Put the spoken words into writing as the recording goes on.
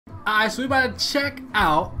Alright, so we about to check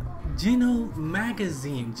out Jinho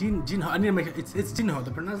magazine. Jinho. I need to make it. It's Jinho.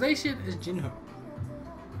 The pronunciation is Jinho,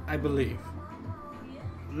 I believe.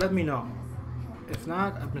 Let me know. If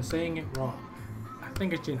not, I've been saying it wrong. I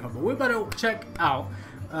think it's Jinho. But we're about to check out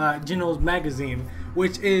Jinho's magazine,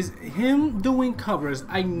 which is him doing covers.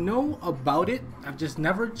 I know about it. I've just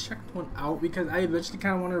never checked one out because I eventually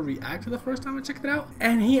kind of want to react to the first time I checked it out.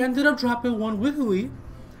 And he ended up dropping one with HUI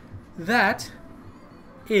that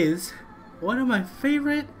is one of my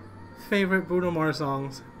favorite Bruno Mars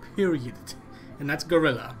songs, period. And that's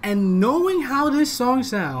Gorilla. And knowing how this song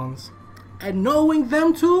sounds, and knowing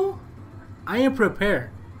them too, I am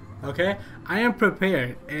prepared. Okay? I am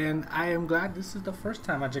prepared. And I am glad this is the first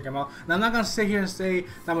time I check them out. Now, I'm not going to sit here and say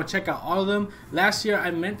that I'm going to check out all of them. Last year,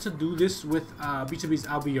 I meant to do this with B2B's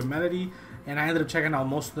I'll Be Your Melody. And I ended up checking out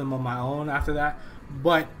most of them on my own after that.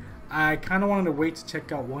 But I kind of wanted to wait to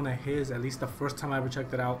check out one of his, at least the first time I ever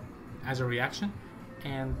checked it out as a reaction.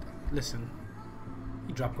 And listen,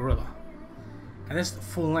 he dropped Gorilla. And this is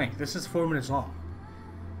full length. This is 4 minutes long.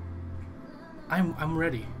 I'm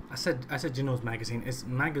ready. I said Jinho's magazine. It's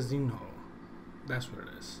Magazino. That's what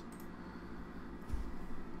it is.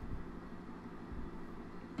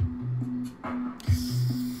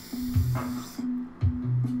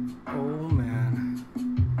 Oh man.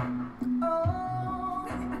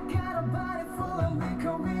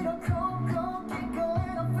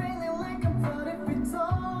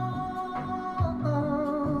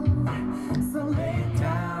 So lay it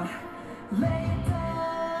down, lay it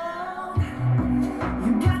down.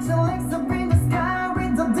 You got your legs up in the sky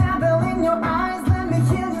with the devil in your eyes. Let me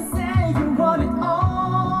hear you say you want it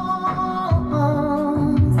all.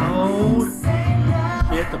 Oh,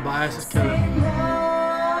 shit, the bias is killing me.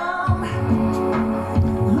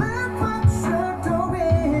 Look what you're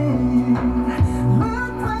doing.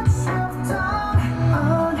 Look what you've done.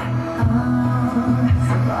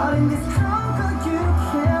 But in this struggle you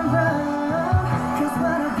can't run. 'Cause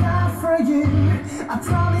what I got for you, I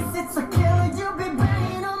promise it's a killer. You'll be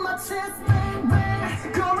banging on my chest, baby.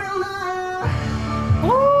 Gorilla.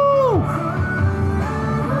 Woo!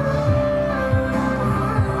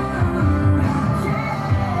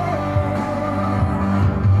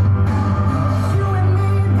 You and me,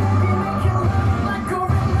 baby, make it look like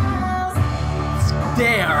gorillas.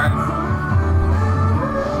 There.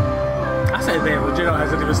 I said there, but Jinho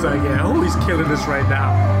hasn't even started yet. Oh, he's killing this right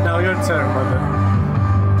now. Now your turn, brother.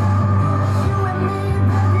 You and me,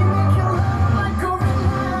 baby, make it look like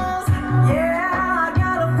gorillas. Yeah, I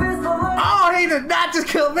got a fistful of Oh, he did not just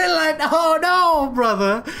kill Midnight. Oh no,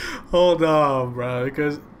 brother. Hold on, bro.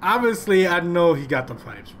 Because obviously I know he got the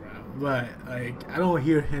pipes, bro. But like I don't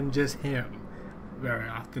hear him just him very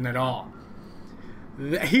often at all.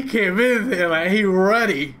 He came in there like he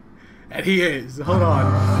ready. And he is. Hold on.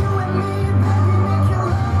 you and me, baby, make it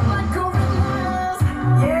look like gorillas.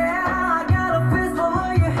 Yeah, I got a fistful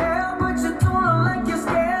of your hair, but you don't look like you're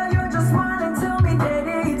scared. You're just smiling, tell me that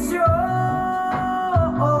it's yours.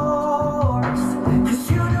 'Cause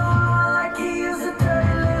you know I like you, use a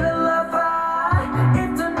dirty little lover.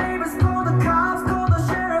 If the neighbors call the cops, call the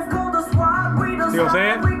sheriff, call the SWAT, we don't See what I'm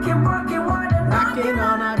saying? stop. We can work it while they're knocking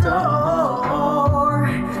on our door.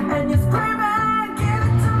 And you're screaming, give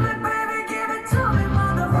it to me, baby, give it to me,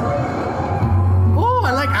 motherfucker. Oh, I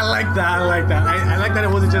like that. I like that. I like that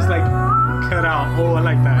it wasn't just like cut out. Oh, I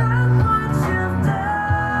like that.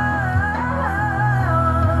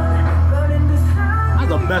 That's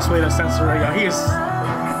the best way to censor it. He is.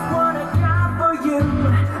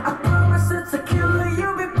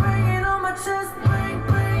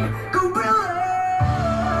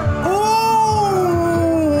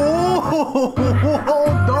 Oh,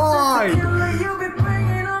 die.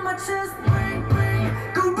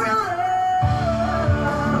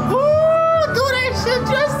 Oh, do that shit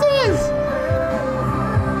justice.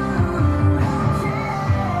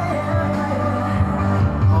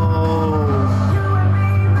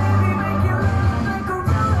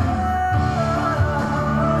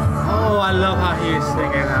 Oh, I love how he is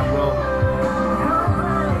singing that, bro.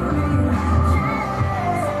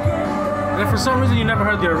 And for some reason you never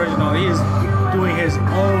heard the original. He is doing his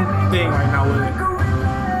own thing right now with it.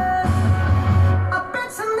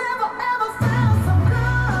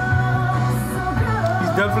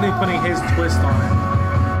 He's definitely putting his twist on it.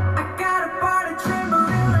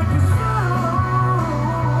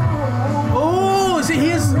 Oh, see,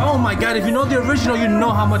 he is. Oh my God! If you know the original, you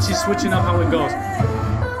know how much he's switching up how it goes.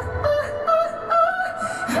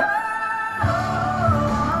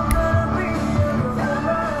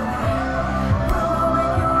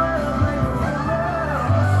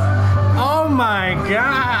 Oh my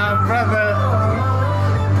God, brother!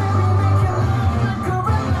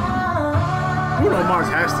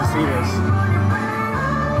 Mars has to see this.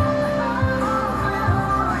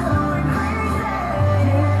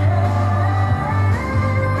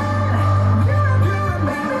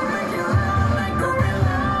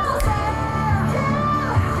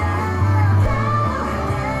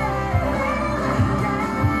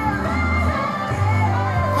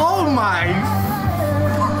 Oh my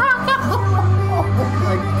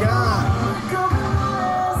god.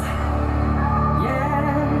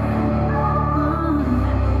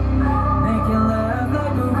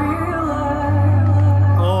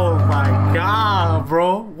 Oh my god,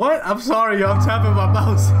 bro. What? I'm sorry, yo. I'm tapping my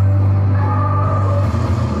mouse.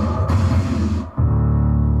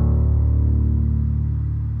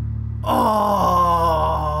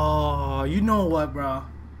 Oh, you know what, bro?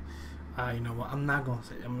 You know what? I'm not gonna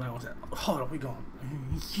say. Hold on, we going.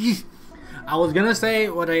 I was gonna say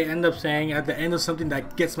what I end up saying at the end of something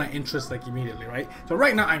that gets my interest like immediately, right? So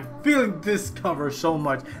right now I'm feeling this cover so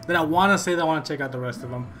much that I want to say that I want to check out the rest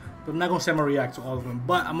of them, but I'm not gonna say I'm gonna react to all of them.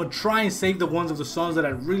 But I'm gonna try and save the ones of the songs that I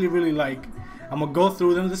really like. I'm gonna go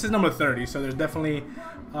through them. This is number 30, so there's definitely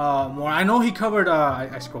more. I know he covered.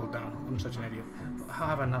 I scrolled down. I'm such an idiot. How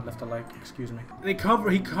have I not left a like? Excuse me. He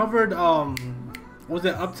covered. Was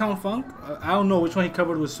it Uptown Funk? I don't know which one he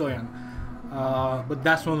covered with Soyeon. But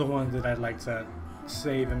that's one of the ones that I'd like to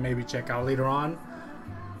save and maybe check out later on.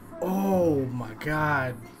 Oh my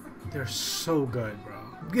god. They're so good, bro.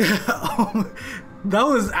 That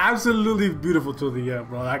was absolutely beautiful to the end,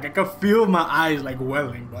 bro. Like I could feel my eyes like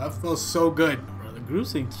welling, bro. That felt so good, bro. The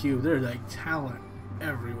groups in Q, they're like talent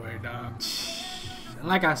everywhere, dog. And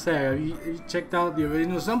like I said, you checked out the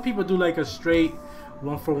original. Some people do like a straight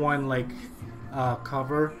one-for-one like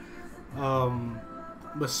cover,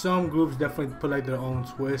 but some groups definitely put like their own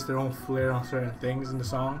twist, their own flair on certain things in the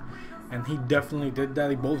song, and he definitely did that.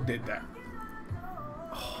 They both did that.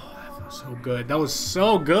 Oh, that felt so good. That was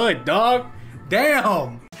so good, dog.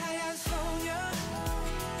 Damn.